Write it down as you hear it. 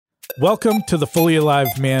Welcome to the Fully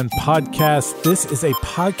Alive Man podcast. This is a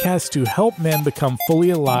podcast to help men become fully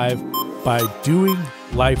alive by doing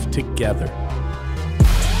life together.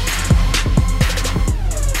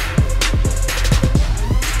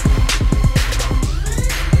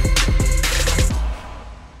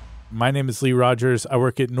 My name is Lee Rogers. I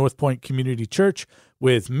work at North Point Community Church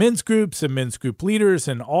with men's groups and men's group leaders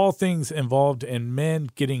and all things involved in men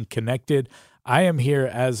getting connected. I am here,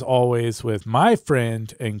 as always, with my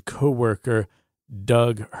friend and coworker,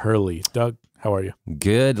 Doug Hurley. Doug, how are you?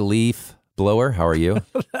 Good, leaf blower. How are you?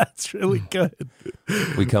 That's really good.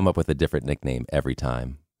 We come up with a different nickname every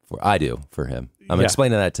time. I do for him. I'm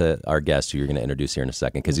explaining that to our guest, who you're going to introduce here in a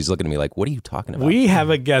second, because he's looking at me like, what are you talking about? We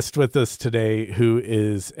have a guest with us today who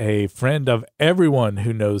is a friend of everyone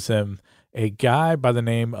who knows him, a guy by the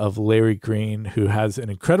name of Larry Green, who has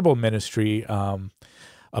an incredible ministry,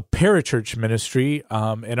 a parachurch ministry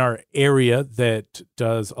in our area that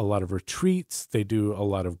does a lot of retreats. They do a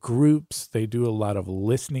lot of groups. They do a lot of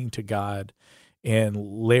listening to God. And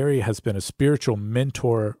Larry has been a spiritual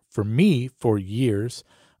mentor for me for years.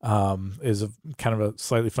 Is a kind of a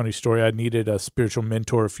slightly funny story. I needed a spiritual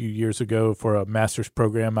mentor a few years ago for a master's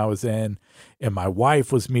program I was in, and my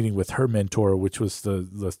wife was meeting with her mentor, which was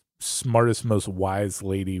the smartest, most wise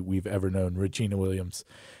lady we've ever known, Regina Williams.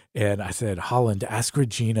 And I said, Holland, ask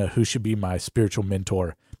Regina who should be my spiritual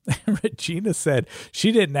mentor. And Regina said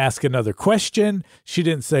she didn't ask another question. She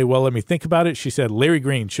didn't say, well, let me think about it. She said Larry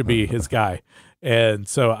Green should be his guy. And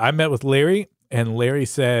so I met with Larry, and Larry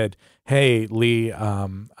said, hey, Lee,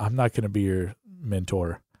 I'm not going to be your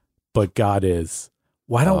mentor, but God is.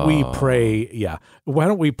 Why don't we pray? Yeah. Why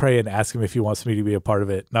don't we pray and ask him if he wants me to be a part of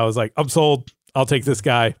it? And I was like, I'm sold. I'll take this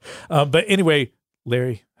guy. But anyway,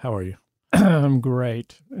 Larry, how are you? I'm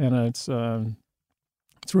great. And it's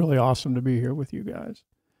really awesome to be here with you guys.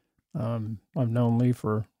 I've known Lee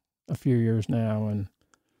for a few years now, and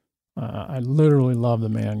I literally love the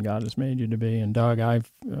man God has made you to be. And Doug,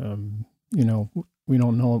 we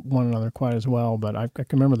don't know one another quite as well, but I can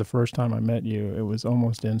remember the first time I met you. It was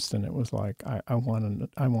almost instant. It was like I want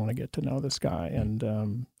to get to know this guy,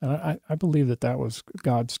 and I believe that was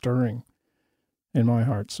God stirring in my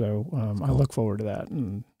heart. So I look forward to that,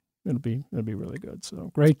 and it'll be really good.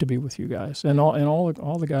 So great to be with you guys, and all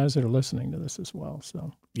the guys that are listening to this as well.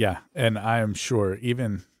 So yeah, and I am sure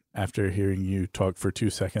even after hearing you talk for 2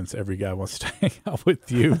 seconds, every guy wants to hang out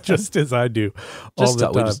with you, just as I do all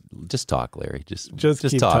the time. Just talk, Larry. Just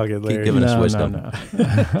keep talk. Talking, Larry. Keep giving us wisdom. No.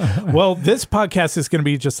 Well, this podcast is going to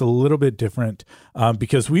be just a little bit different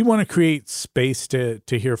because we want to create space to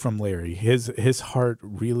hear from Larry. His heart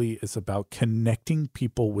really is about connecting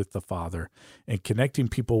people with the Father and connecting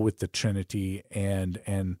people with the Trinity,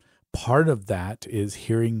 and part of that is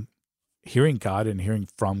hearing God and hearing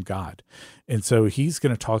from God. And so he's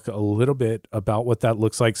going to talk a little bit about what that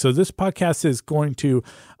looks like. So this podcast is going to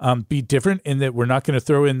be different in that we're not going to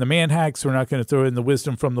throw in the man hacks. We're not going to throw in the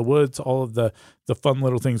wisdom from the woods, all of the fun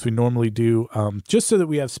little things we normally do, just so that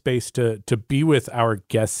we have space to be with our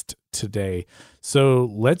guest today. So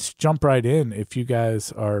let's jump right in, if you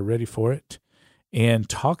guys are ready for it, and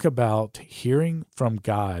talk about hearing from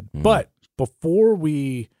God. But before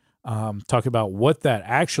we talk about what that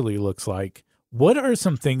actually looks like, what are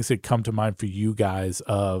some things that come to mind for you guys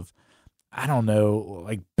of, I don't know,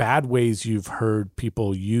 like bad ways you've heard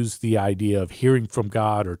people use the idea of hearing from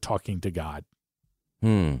God or talking to God?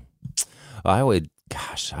 I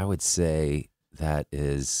would say that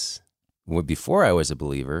is, before I was a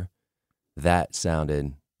believer, that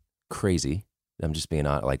sounded crazy. I'm just being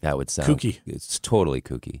honest, like that would sound kooky. It's totally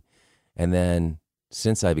kooky. And then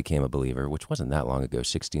since I became a believer, which wasn't that long ago,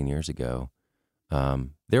 16 years ago,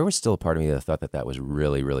 there was still a part of me that thought that was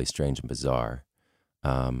really, really strange and bizarre.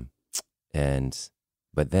 But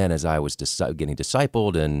then as I was getting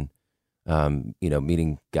discipled and,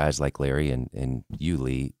 meeting guys like Larry and you,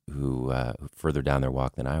 Lee, who further down their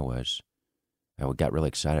walk than I got really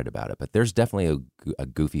excited about it. But there's definitely a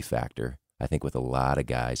goofy factor, I think, with a lot of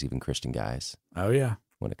guys, even Christian guys. Oh, yeah.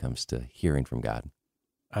 When it comes to hearing from God.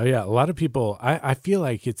 Oh, yeah. A lot of people, I feel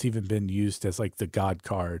like it's even been used as like the God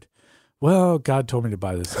card. Well, God told me to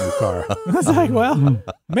buy this new car. I was like, well,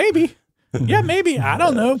 maybe. Yeah, maybe. I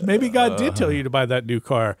don't know. Maybe God did tell you to buy that new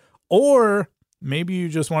car. Or maybe you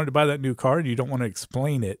just wanted to buy that new car and you don't want to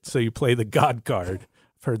explain it, so you play the God card.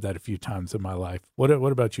 I've heard that a few times in my life. What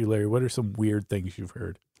about you, Larry? What are some weird things you've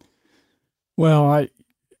heard? Well,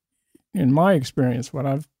 in my experience, what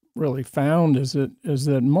I've really found is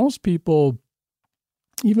that most people,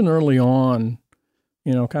 even early on,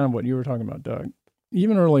 kind of what you were talking about, Doug,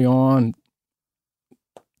 even early on,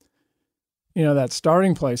 that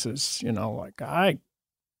starting place is, like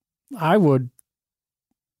I would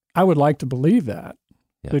like to believe that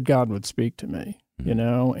Yeah. that God would speak to me,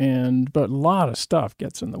 but a lot of stuff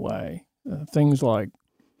gets in the way. Things like,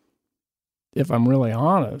 if I'm really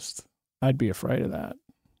honest, I'd be afraid of that,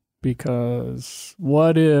 because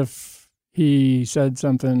what if he said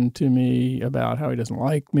something to me about how he doesn't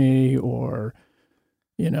like me, or,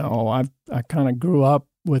 I kind of grew up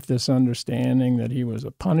with this understanding that he was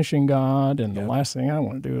a punishing God, and the last thing I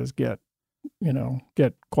want to do is get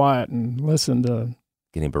quiet and listen to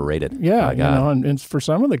Getting berated. Yeah, by God. and for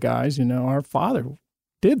some of the guys, our father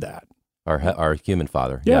did that. Our human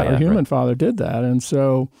father. Our human father did that, and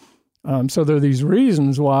so there are these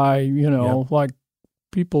reasons why like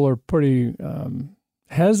people are pretty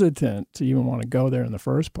hesitant to even want to go there in the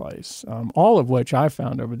first place. All of which I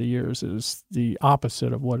found over the years is the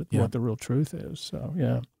opposite of what the real truth is. So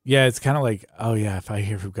Yeah, it's kind of like, oh yeah, if I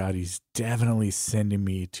hear from God, he's definitely sending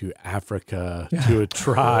me to Africa, to a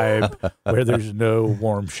tribe where there's no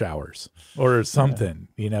warm showers or something.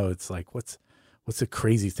 It's like, what's a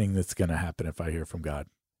crazy thing that's going to happen if I hear from God?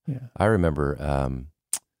 Yeah. I remember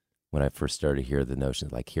when I first started to hear the notion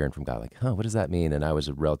of like hearing from God, like, what does that mean? And I was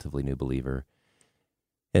a relatively new believer.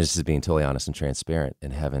 And this is being totally honest and transparent,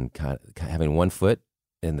 and having one foot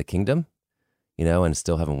in the kingdom, and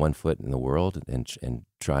still having one foot in the world, and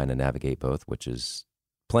trying to navigate both, which is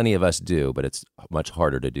plenty of us do, but it's much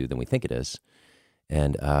harder to do than we think it is.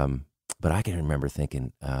 And but I can remember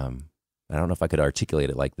thinking, I don't know if I could articulate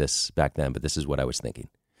it like this back then, but this is what I was thinking.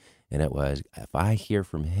 And it was, if I hear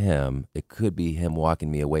from him, it could be him walking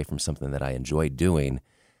me away from something that I enjoy doing,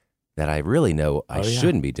 that I really know I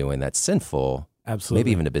shouldn't be doing, that's sinful. Absolutely.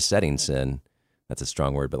 Maybe even a besetting sin. That's a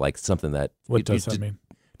strong word, but like something that... What does that mean?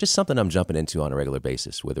 Just something I'm jumping into on a regular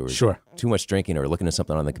basis, whether it's too much drinking or looking at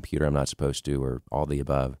something on the computer I'm not supposed to, or all the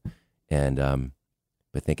above. And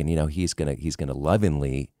but thinking, he's gonna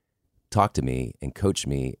lovingly talk to me and coach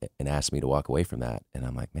me and ask me to walk away from that. And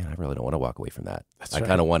I'm like, man, I really don't want to walk away from that. I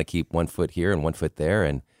kind of want to keep one foot here and one foot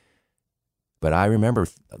there. But I remember,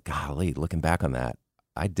 golly, looking back on that,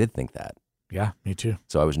 I did think that. Yeah, me too.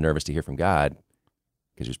 So I was nervous to hear from God,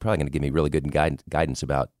 because he was probably going to give me really good guidance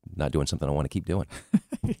about not doing something I want to keep doing.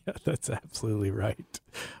 Yeah, that's absolutely right.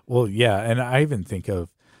 Well, yeah, and I even think of,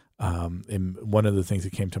 and one of the things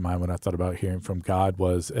that came to mind when I thought about hearing from God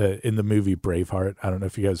was in the movie Braveheart. I don't know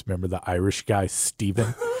if you guys remember the Irish guy,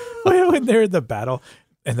 Stephen, when they're in the battle,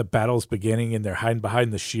 and the battle's beginning, and they're hiding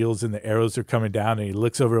behind the shields, and the arrows are coming down, and he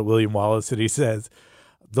looks over at William Wallace, and he says,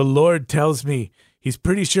 "The Lord tells me he's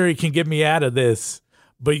pretty sure he can get me out of this,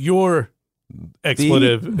 but you're..."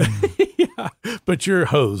 expletive. Yeah, but you're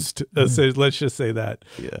hosed. So let's just say that.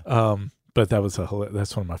 Yeah. But that was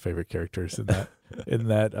that's one of my favorite characters in that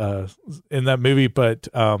in that movie. But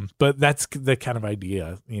that's the kind of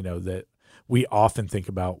idea that we often think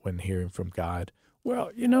about when hearing from God.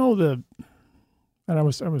 Well, and I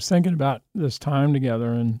was thinking about this time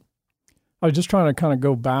together, and I was just trying to kind of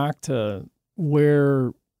go back to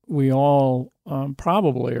where we all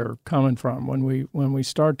probably are coming from when we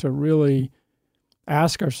start to really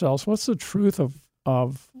ask ourselves, what's the truth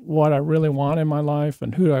of what I really want in my life,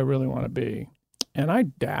 and who do I really want to be? And I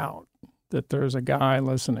doubt that there's a guy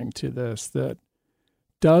listening to this that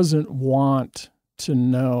doesn't want to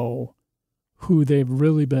know who they've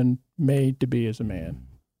really been made to be as a man.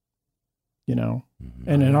 And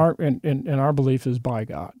in our belief is by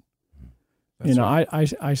God. That's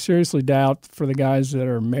right. I seriously doubt, for the guys that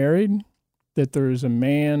are married, that there is a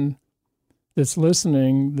man that's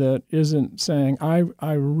listening that isn't saying,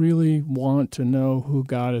 I really want to know who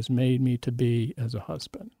God has made me to be as a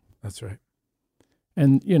husband. That's right.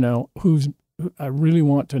 And, I really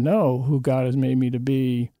want to know who God has made me to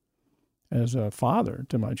be as a father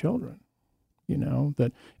to my children, and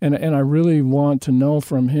I really want to know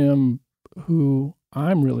from him who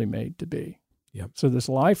I'm really made to be. Yep. So this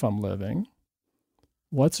life I'm living,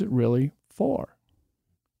 what's it really for?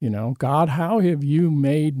 God, how have you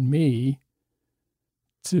made me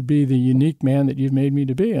to be the unique man that you've made me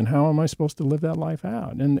to be, and how am I supposed to live that life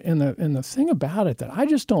out? And the thing about it that I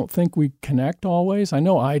just don't think we connect always, I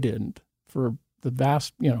know I didn't for the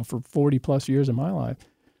vast, for 40 plus years of my life,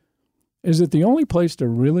 is that the only place to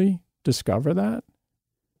really discover that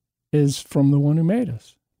is from the one who made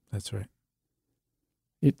us. That's right.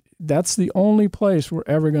 That's the only place we're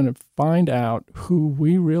ever going to find out who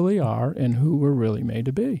we really are and who we're really made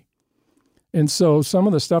to be. And so some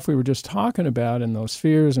of the stuff we were just talking about and those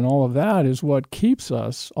fears and all of that is what keeps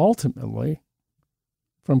us ultimately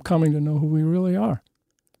from coming to know who we really are.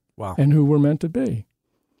 Wow. And who we're meant to be.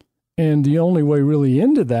 And the only way really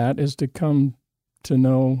into that is to come to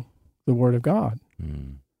know the Word of God.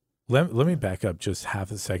 Let me back up just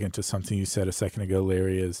half a second to something you said a second ago,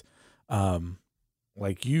 Larry, is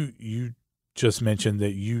like you just mentioned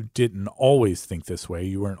that you didn't always think this way.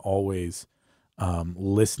 You weren't always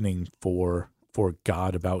listening for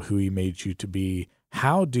God about who he made you to be.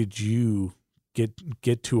 How did you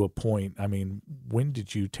get to a point? I mean, when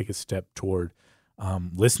did you take a step toward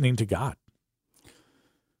listening to God?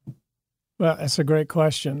 Well, that's a great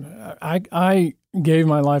question. I gave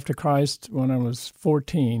my life to Christ when I was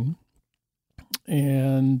 14.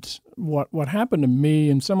 And what happened to me,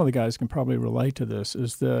 and some of the guys can probably relate to this,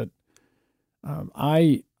 is that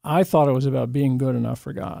I thought it was about being good enough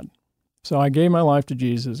for God. So I gave my life to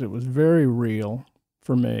Jesus. It was very real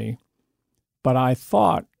for me. But I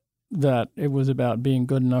thought that it was about being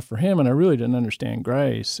good enough for him, and I really didn't understand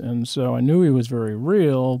grace. And so I knew he was very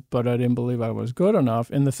real, but I didn't believe I was good enough.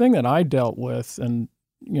 And the thing that I dealt with, and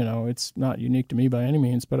it's not unique to me by any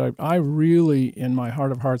means, but I really, in my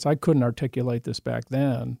heart of hearts, I couldn't articulate this back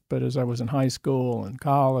then. But as I was in high school and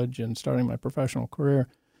college and starting my professional career,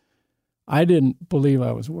 I didn't believe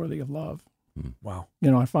I was worthy of love. Wow.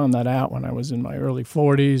 I found that out when I was in my early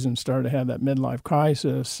 40s and started to have that midlife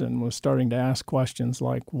crisis and was starting to ask questions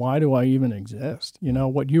like, why do I even exist?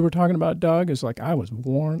 What you were talking about, Doug, is like I was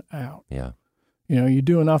worn out. Yeah. You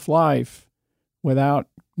do enough life without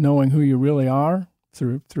knowing who you really are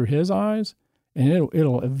through his eyes, and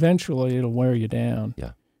it'll eventually wear you down.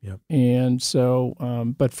 Yeah. Yep. And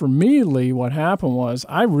so, but for me, Lee, what happened was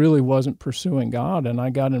I really wasn't pursuing God, and I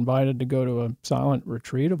got invited to go to a silent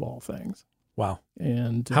retreat of all things. Wow.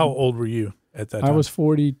 And how old were you at that time? I was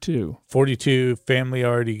 42. 42, family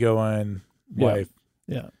already going, wife.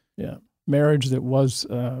 Yeah. Marriage that was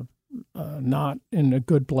not in a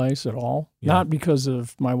good place at all. Yeah. Not because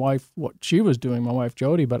of my wife, what she was doing, my wife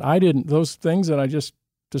Jody, but those things that I just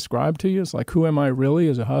described to you, it's like, who am I really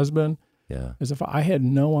as a husband? Yeah. As if I had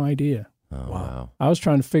no idea. Oh, wow. I was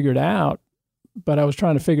trying to figure it out, but I was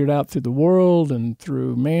trying to figure it out through the world and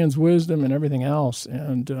through man's wisdom and everything else.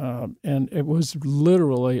 And it was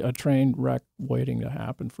literally a train wreck waiting to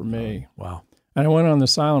happen for me. Wow. And I went on the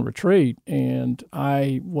silent retreat, and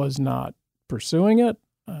I was not pursuing it,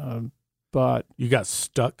 but you got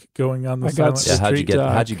stuck going on the silent retreat.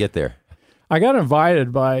 How'd you get there? I got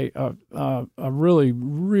invited by a really,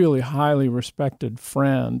 really highly respected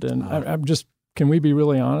friend, and I'm just. Can we be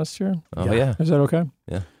really honest here? Oh yeah. Is that okay?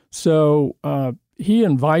 Yeah. So he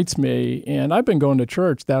invites me, and I've been going to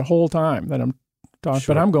church that whole time that I'm talking,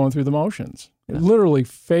 Sure. but I'm going through the motions, literally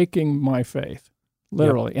faking my faith,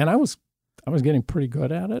 literally. Yep. And I was getting pretty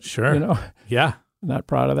good at it. Sure. Yeah. Not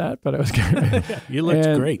proud of that, but I was getting. You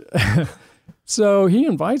looked great. So he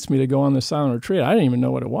invites me to go on this silent retreat. I didn't even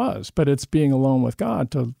know what it was, but it's being alone with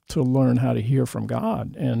God to learn how to hear from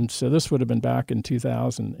God. And so this would have been back in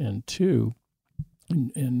 2002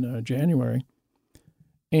 in January.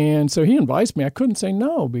 And so he invites me. I couldn't say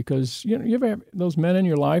no because, you ever have those men in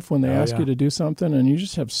your life when they ask you to do something and you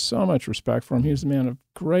just have so much respect for him. He's a man of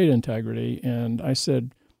great integrity. And I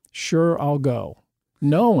said, sure, I'll go,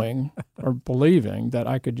 knowing or believing that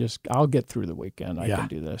I'll get through the weekend. I can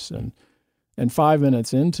do this. And 5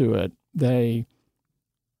 minutes into it,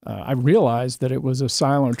 I realized that it was a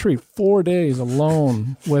silent retreat, 4 days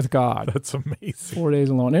alone with God. That's amazing. 4 days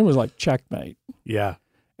alone. It was like checkmate. Yeah.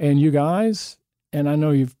 And you guys, and I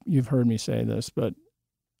know you've heard me say this, but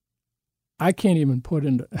I can't even put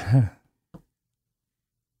into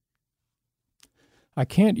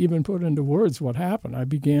words what happened. I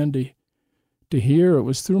began to hear, it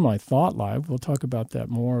was through my thought life. We'll talk about that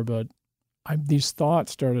more, but these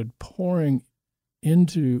thoughts started pouring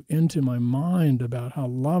into my mind about how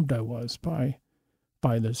loved I was by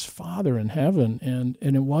this Father in heaven,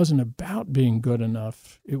 and it wasn't about being good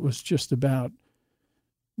enough. It was just about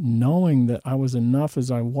knowing that I was enough as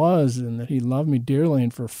I was and that he loved me dearly.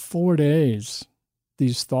 And for 4 days,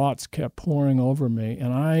 these thoughts kept pouring over me.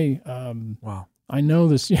 And I know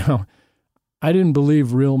this, I didn't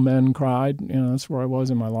believe real men cried. That's where I was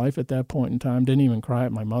in my life at that point in time. Didn't even cry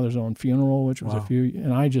at my mother's own funeral, which was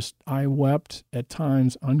and I wept at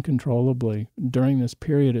times uncontrollably during this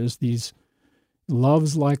period as these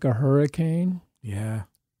loves like a hurricane. Yeah.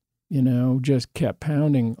 Just kept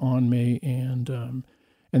pounding on me.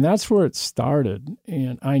 And that's where it started.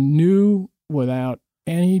 And I knew without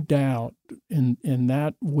any doubt in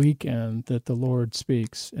that weekend that the Lord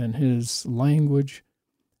speaks, and his language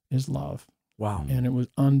is love. Wow. And it was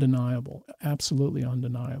undeniable, absolutely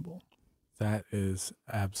undeniable. That is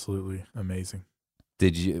absolutely amazing.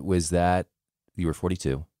 You were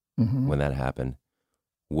 42 when that happened.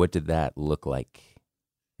 What did that look like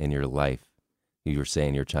in your life? You were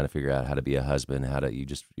saying you're trying to figure out how to be a husband,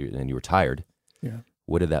 and you were tired. Yeah.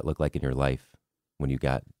 what did that look like in your life when you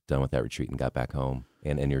got done with that retreat and got back home,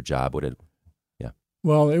 and in your job?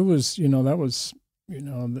 Well, it was, that was,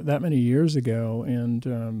 that many years ago.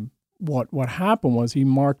 And what happened was he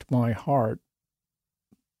marked my heart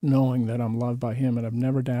knowing that I'm loved by him, and I've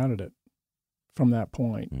never doubted it from that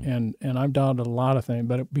point. And I've doubted a lot of things,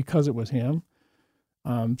 but because it was him.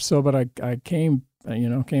 But I came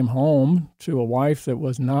home to a wife that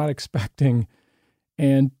was not expecting,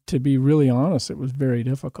 and to be really honest, it was very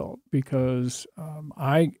difficult because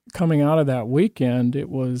coming out of that weekend, it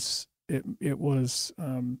was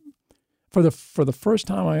for the first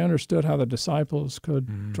time I understood how the disciples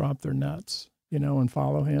could drop their nets, and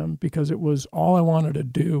follow him, because it was all I wanted to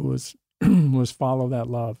do was was follow that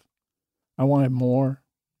love. I wanted more,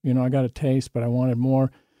 I got a taste, but I wanted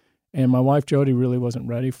more. And my wife, Jody, really wasn't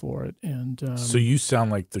ready for it. And so you sound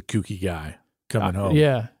like the kooky guy coming home.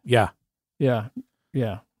 Yeah.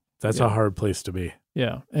 That's a hard place to be.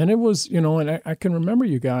 Yeah. And it was, and I can remember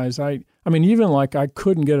you guys, I mean, even like I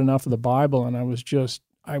couldn't get enough of the Bible, and I was just,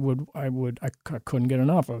 I couldn't get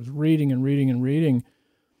enough. I was reading and reading and reading,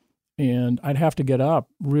 and I'd have to get up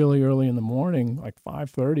really early in the morning, like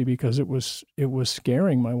 5:30, because it was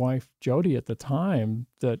scaring my wife, Jody, at the time,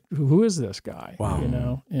 that who is this guy? Wow.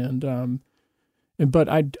 But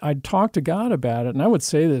I'd talk to God about it, and I would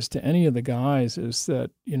say this to any of the guys, is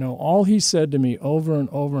that, all he said to me over and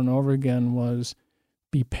over and over again was,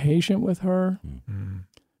 be patient with her,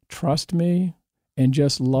 trust me, and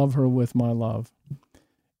just love her with my love.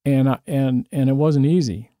 And it wasn't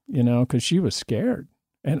easy, because she was scared,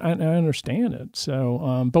 and I understand it.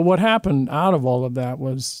 So, but what happened out of all of that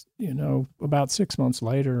was, about 6 months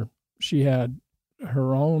later, she had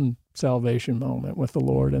her own salvation moment with the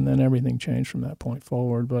Lord, and then everything changed from that point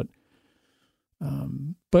forward. But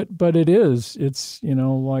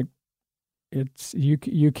it's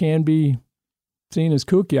you can be seen as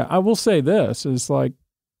kooky. I will say this is like,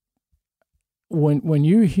 when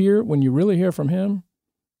you really hear from him,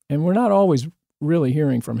 and we're not always really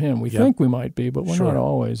hearing from him. We think we might be, but we're not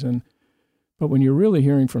always. But when you're really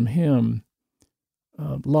hearing from him,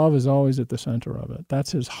 love is always at the center of it.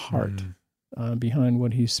 That's his heart behind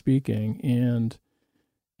what he's speaking. And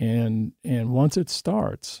once it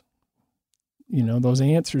starts, those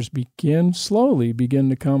answers slowly begin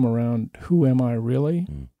to come around. Who am I really?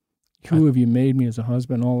 Who have you made me as a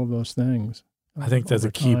husband? All of those things. I think that's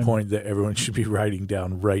a key point that everyone should be writing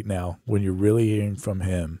down right now. When you're really hearing from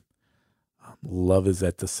him, love is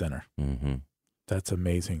at the center. That's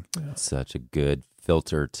amazing. Yeah. Such a good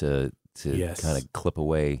filter to kind of clip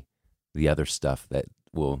away the other stuff that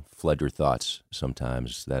will flood your thoughts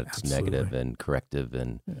sometimes, that's negative and corrective.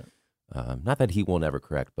 And not that he will never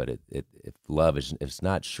correct, but if love is, if it's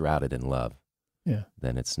not shrouded in love,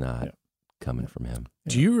 then it's not coming from him.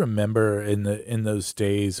 Do you remember in those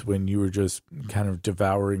days when you were just kind of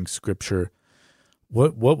devouring Scripture,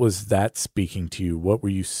 what was that speaking to you? What were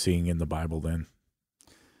you seeing in the Bible then?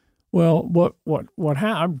 Well, what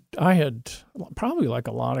happened? I had, probably like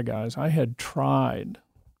a lot of guys, I had tried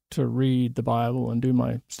to read the Bible and do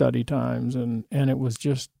my study times, and it was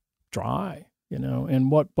just dry,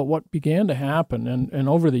 And what began to happen, and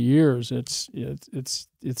over the years, it's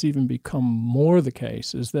even become more the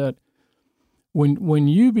case, is that when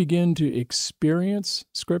you begin to experience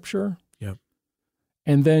Scripture,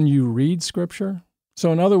 and then you read Scripture.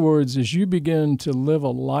 So in other words, as you begin to live a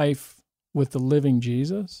life with the living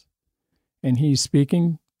Jesus, and he's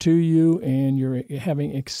speaking to you, and you're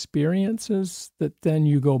having experiences that then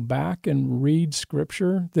you go back and read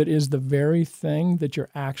Scripture that is the very thing that you're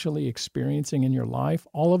actually experiencing in your life,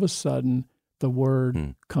 all of a sudden the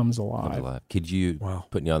Word comes alive. Could you,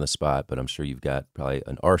 putting you on the spot, but I'm sure you've got probably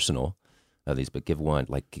an arsenal of these, but give one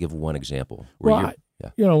example. One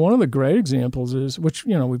of the great examples is, which,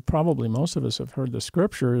 most of us have heard the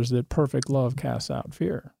Scripture, is that perfect love casts out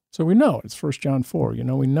fear. So we know it's 1 John 4,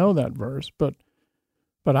 we know that verse, but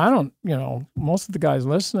I don't, most of the guys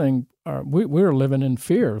listening we're living in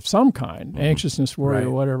fear of some kind, anxiousness, worry,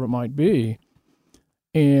 or whatever it might be.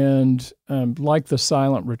 And like the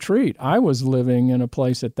silent retreat, I was living in a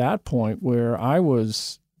place at that point where I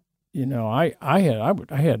was,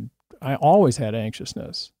 I always had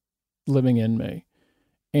anxiousness living in me.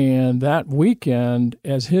 And that weekend,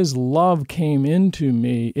 as his love came into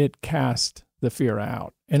me, it cast the fear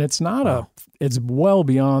out. And it's not it's well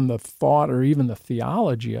beyond the thought or even the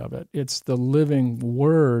theology of it. It's the living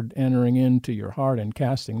Word entering into your heart and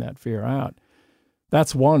casting that fear out.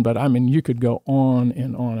 That's one, but you could go on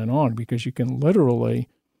and on and on, because you can literally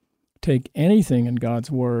take anything in God's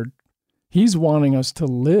Word. He's wanting us to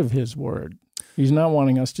live his Word. He's not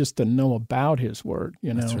wanting us just to know about his word,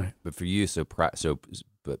 That's right. But for you,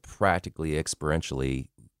 but practically, experientially,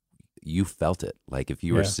 you felt it. Like if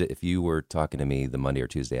you were if you were talking to me the Monday or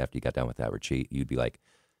Tuesday after you got done with that retreat, you'd be like,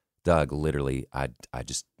 Doug, literally, I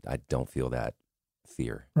don't feel that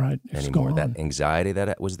fear anymore. Gone. That anxiety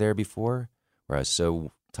that was there before, where I was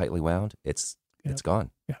so tightly wound, it's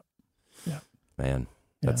gone. Yeah. Man,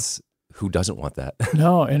 that's who doesn't want that?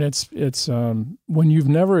 No, and it's when you've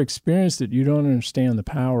never experienced it, you don't understand the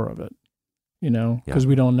power of it. Because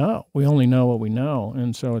we don't know. We only know what we know,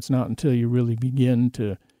 and so it's not until you really begin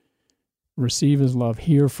to receive his love,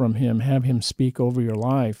 hear from him, have him speak over your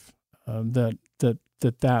life,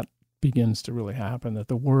 that begins to really happen, that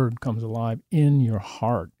the word comes alive in your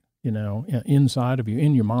heart, inside of you,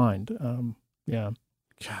 in your mind.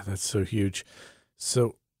 God, that's so huge.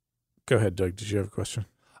 So go ahead, Doug. Did you have a question?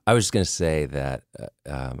 I was just going to say that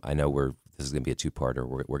I know this is going to be a two-parter.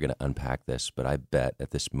 We're going to unpack this, but I bet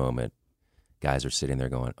at this moment, guys are sitting there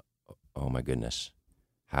going, "Oh my goodness,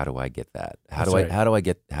 how do I get that? How do I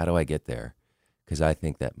get there?" Because I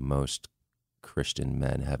think that most Christian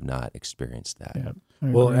men have not experienced that. Yeah,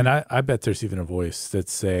 well, and I bet there's even a voice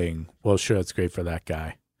that's saying, "Well, sure, it's great for that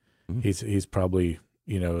guy. Mm-hmm. He's probably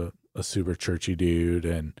a super churchy dude,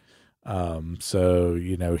 and so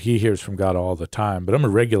he hears from God all the time. But I'm a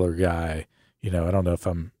regular guy. I don't know if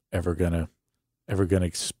I'm ever gonna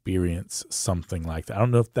experience something like that. I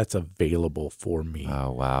don't know if that's available for me."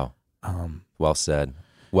 Oh wow. Well said.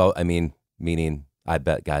 Well, I mean, meaning I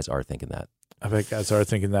bet guys are thinking that. I bet guys are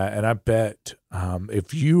thinking that. And I bet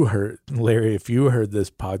if you heard this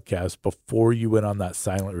podcast before you went on that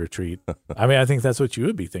silent retreat, I think that's what you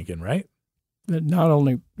would be thinking, right? Not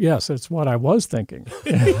only, yes, it's what I was thinking.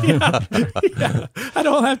 Yeah. I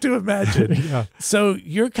don't have to imagine. Yeah. So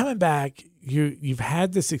you're coming back, you've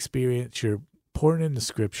had this experience, you're pouring into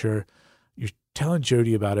scripture, you're telling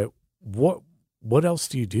Jody about it. What else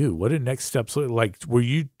do you do? What are next steps? Like, were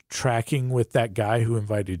you tracking with that guy who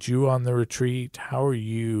invited you on the retreat? How are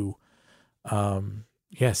you,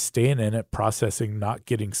 staying in it, processing, not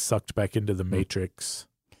getting sucked back into the matrix?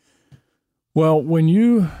 Well, when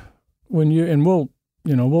you, and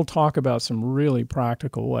we'll talk about some really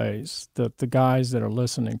practical ways that the guys that are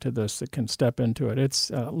listening to this that can step into it. It's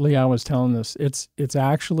Lee, I was telling this. It's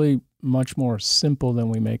actually much more simple than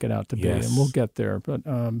we make it out to be, and we'll get there. But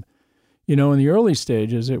in the early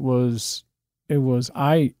stages, it was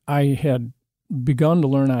I had begun to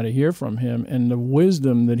learn how to hear from him, and the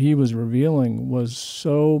wisdom that he was revealing was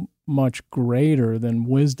so much greater than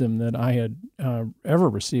wisdom that I had ever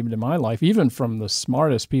received in my life, even from the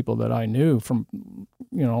smartest people that I knew from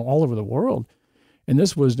all over the world. And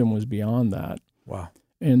this wisdom was beyond that. Wow.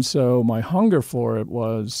 And so my hunger for it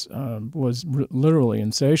was literally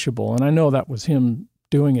insatiable. And I know that was him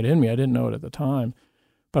doing it in me. I didn't know it at the time.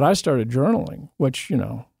 But I started journaling, which,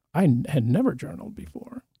 I had never journaled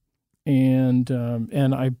before. And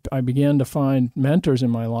I began to find mentors in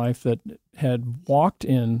my life that had walked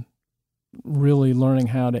in really learning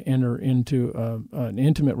how to enter into an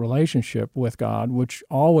intimate relationship with God, which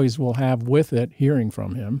always will have with it hearing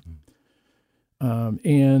from him.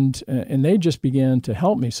 And they just began to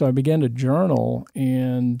help me. So I began to journal,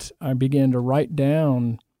 and I began to write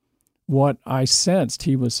down what I sensed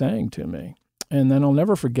he was saying to me. And then I'll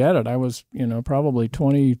never forget it. I was, probably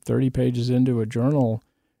 20, 30 pages into a journal,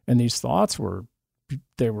 and these thoughts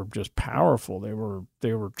they were just powerful.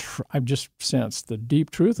 I just sensed the deep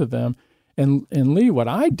truth of them. And Lee, what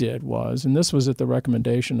I did was, and this was at the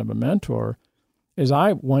recommendation of a mentor, is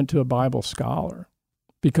I went to a Bible scholar,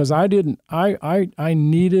 because I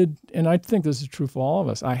needed, and I think this is true for all of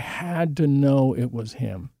us, I had to know it was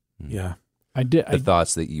him. Yeah. I did. The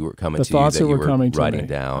thoughts that you were coming the to you, thoughts that you were coming writing to me.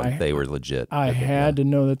 down, they were legit. I had to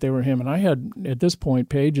know that they were him. And I had, at this point,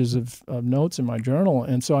 pages of notes in my journal.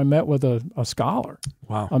 And so I met with a scholar,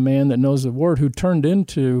 wow, a man that knows the word, who turned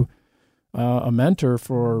into a mentor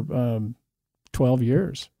for 12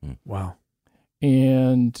 years. Wow.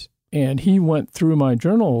 And he went through my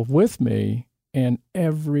journal with me, and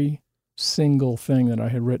every single thing that I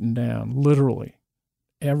had written down, literally,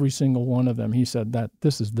 every single one of them, he said that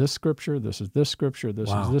this is this scripture, this is this scripture,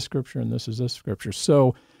 this is this scripture, and this is this scripture.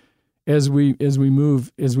 So as we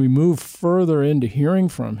move further into hearing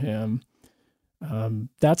from him,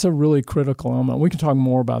 that's a really critical element. We can talk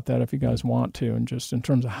more about that if you guys want to, and just in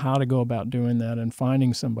terms of how to go about doing that and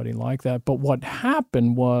finding somebody like that. But what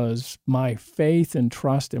happened was my faith and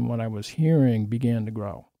trust in what I was hearing began to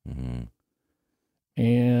grow. Mm-hmm.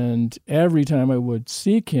 And every time I would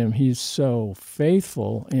seek him, he's so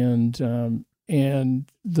faithful. And the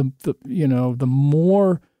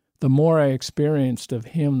more the more I experienced of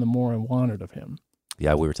him, the more I wanted of him.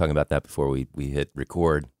 Yeah, we were talking about that before we hit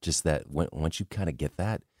record. Just that once you kind of get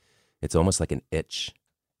that, it's almost like an itch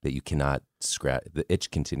that you cannot scratch. The itch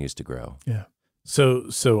continues to grow. Yeah.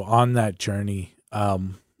 So on that journey,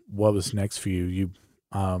 what was next for you? You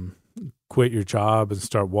quit your job and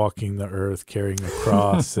start walking the earth, carrying a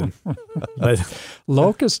cross, and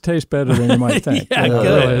locusts taste better than you might think. Yeah,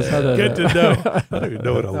 good to know. I don't even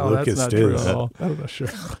know what a locust is. I'm not sure.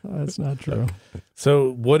 That's not true.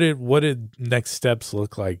 So what did next steps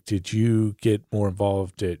look like? Did you get more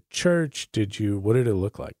involved at church? What did it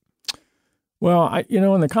look like? Well,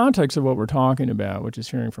 in the context of what we're talking about, which is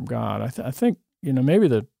hearing from God, I think, maybe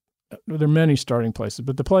there are many starting places,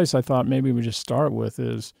 but the place I thought maybe we just start with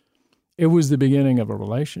is it was the beginning of a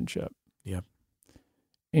relationship. Yep.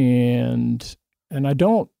 And I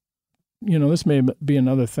don't, this may be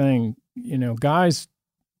another thing, guys,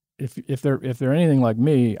 if they're anything like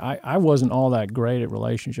me, I wasn't all that great at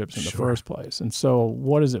relationships in the first place. And so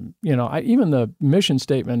what is it, even the mission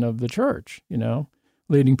statement of the church,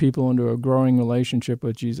 leading people into a growing relationship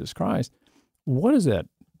with Jesus Christ. What does that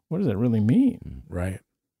really mean? Right.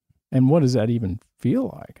 And what does that even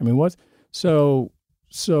feel like? I mean,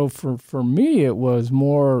 so for me, it was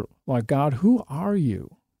more like, God, who are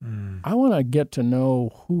you? I want to get to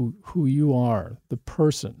know who you are, the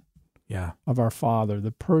person of our Father,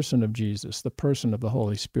 the person of Jesus, the person of the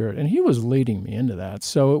Holy Spirit. And he was leading me into that.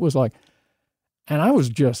 So it was like, and I was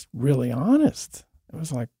just really honest. It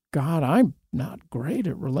was like, God, I'm not great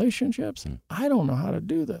at relationships. I don't know how to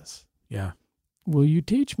do this. Yeah. Will you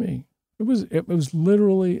teach me? It was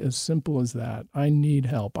literally as simple as that. I need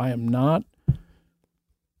help. I am not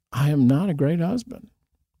a great husband.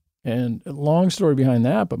 And a long story behind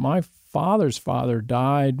that, but my father's father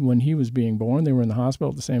died when he was being born. They were in the hospital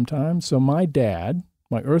at the same time. So my dad,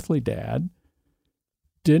 my earthly dad,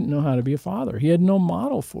 didn't know how to be a father. He had no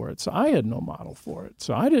model for it. So I had no model for it.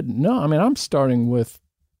 So I didn't know. I mean, I'm starting with,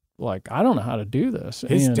 like, I don't know how to do this.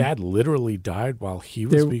 His dad literally died while he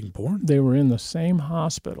was being born? They were in the same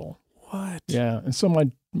hospital. What? Yeah. And so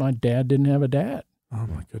my dad didn't have a dad. Oh,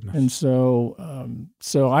 my goodness. And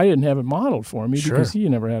so I didn't have it modeled for me because he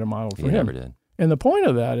never had a model for him. He never did. And the point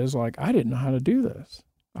of that is, like, I didn't know how to do this.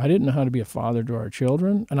 I didn't know how to be a father to our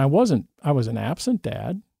children. And I was an absent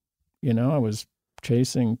dad. I was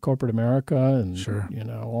chasing corporate America and,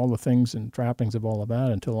 all the things and trappings of all of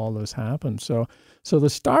that until all this happened. So the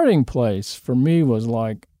starting place for me was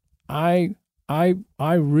like, I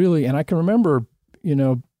really, and I can remember,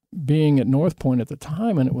 being at North Point at the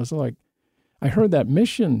time, and it was like, I heard that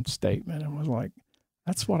mission statement and was like,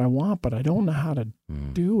 that's what I want, but I don't know how to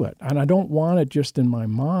do it. And I don't want it just in my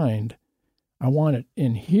mind. I want it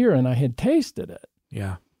in here, and I had tasted it.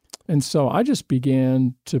 Yeah. And so I just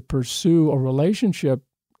began to pursue a relationship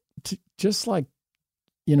just like,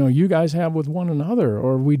 you guys have with one another,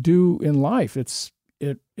 or we do in life.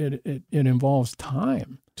 It involves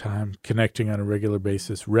time. Time, connecting on a regular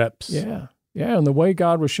basis, reps. Yeah. Yeah. And the way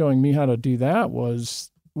God was showing me how to do that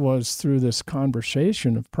was through this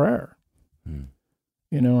conversation of prayer,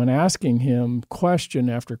 and asking him question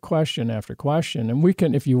after question after question. And we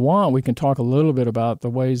can, if you want, we can talk a little bit about the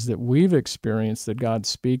ways that we've experienced that God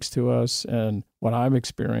speaks to us and what I've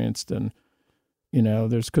experienced. And,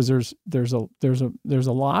 there's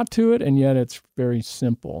a lot to it, and yet it's very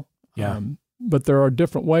simple. Yeah. But there are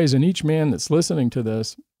different ways, and each man that's listening to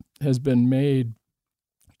this has been made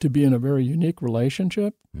to be in a very unique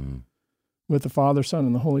relationship with the Father, Son,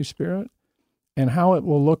 and the Holy Spirit. And how it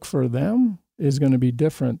will look for them is going to be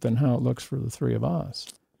different than how it looks for the three of us.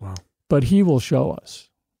 Wow. But he will show us.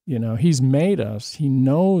 He's made us. He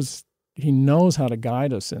knows how to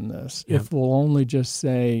guide us in this. Yep. If we'll only just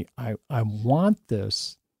say, I want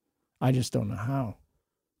this, I just don't know how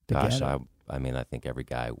to Gosh, get it. I mean, I think every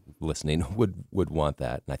guy listening would want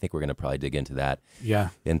that. And I think we're going to probably dig into that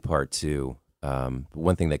in part two.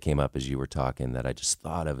 One thing that came up as you were talking that I just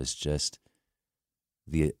thought of is just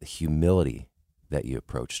the humility that you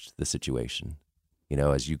approached the situation.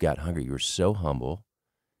 As you got hungry, you were so humble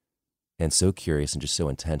and so curious and just so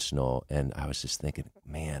intentional. And I was just thinking,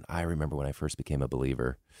 man, I remember when I first became a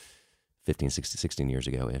believer 16 years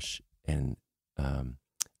ago-ish. And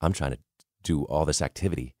I'm trying to do all this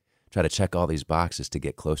activity, try to check all these boxes to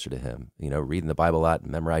get closer to him, reading the Bible a lot,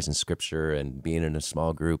 memorizing scripture and being in a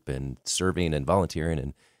small group and serving and volunteering.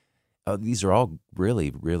 And these are all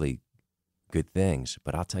really, really good things.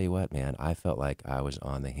 But I'll tell you what, man, I felt like I was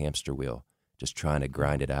on the hamster wheel, just trying to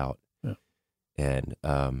grind it out. Yeah. And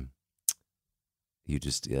you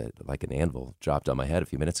just, like an anvil dropped on my head a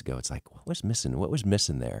few minutes ago. It's like, what was missing? What was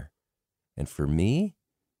missing there? And for me,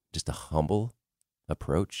 just a humble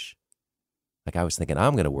approach. Like I was thinking,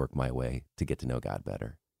 I'm going to work my way to get to know God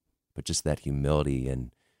better. But just that humility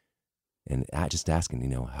and just asking,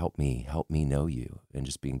 help me know you, and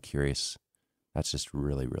just being curious. That's just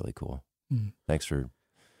really, really cool. Thanks for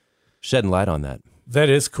shedding light on that. That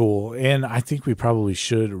is cool. And I think we probably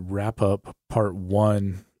should wrap up part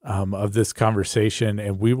 1 of this conversation,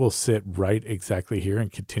 and we will sit right exactly here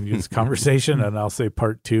and continue this conversation. And I'll say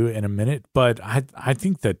part 2 in a minute. But I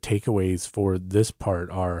think the takeaways for this part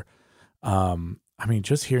are,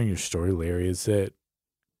 just hearing your story, Larry, is that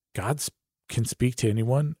God can speak to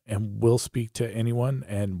anyone and will speak to anyone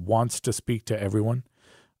and wants to speak to everyone.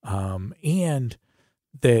 And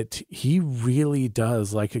that he really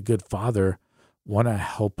does, like a good father, want to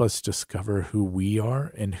help us discover who we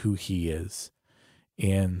are and who he is.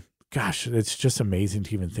 And gosh, it's just amazing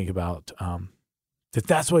to even think about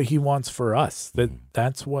that's what he wants for us,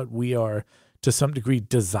 that's what we are to some degree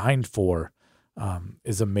designed for,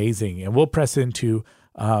 is amazing. And we'll press into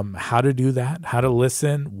how to do that, how to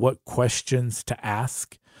listen, what questions to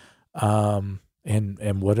ask, and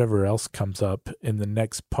whatever else comes up in the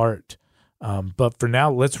next part. But for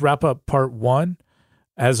now, let's wrap up part 1.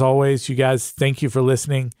 As always, you guys, thank you for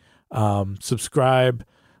listening. Subscribe,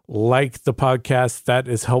 like the podcast. That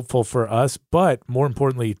is helpful for us. But more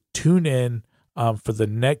importantly, tune in for the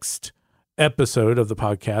next episode of the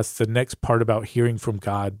podcast, the next part about hearing from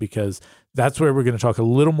God, because that's where we're going to talk a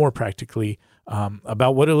little more practically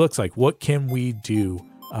about what it looks like. What can we do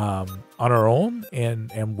on our own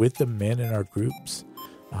and with the men in our groups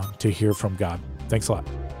to hear from God? Thanks a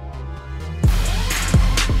lot.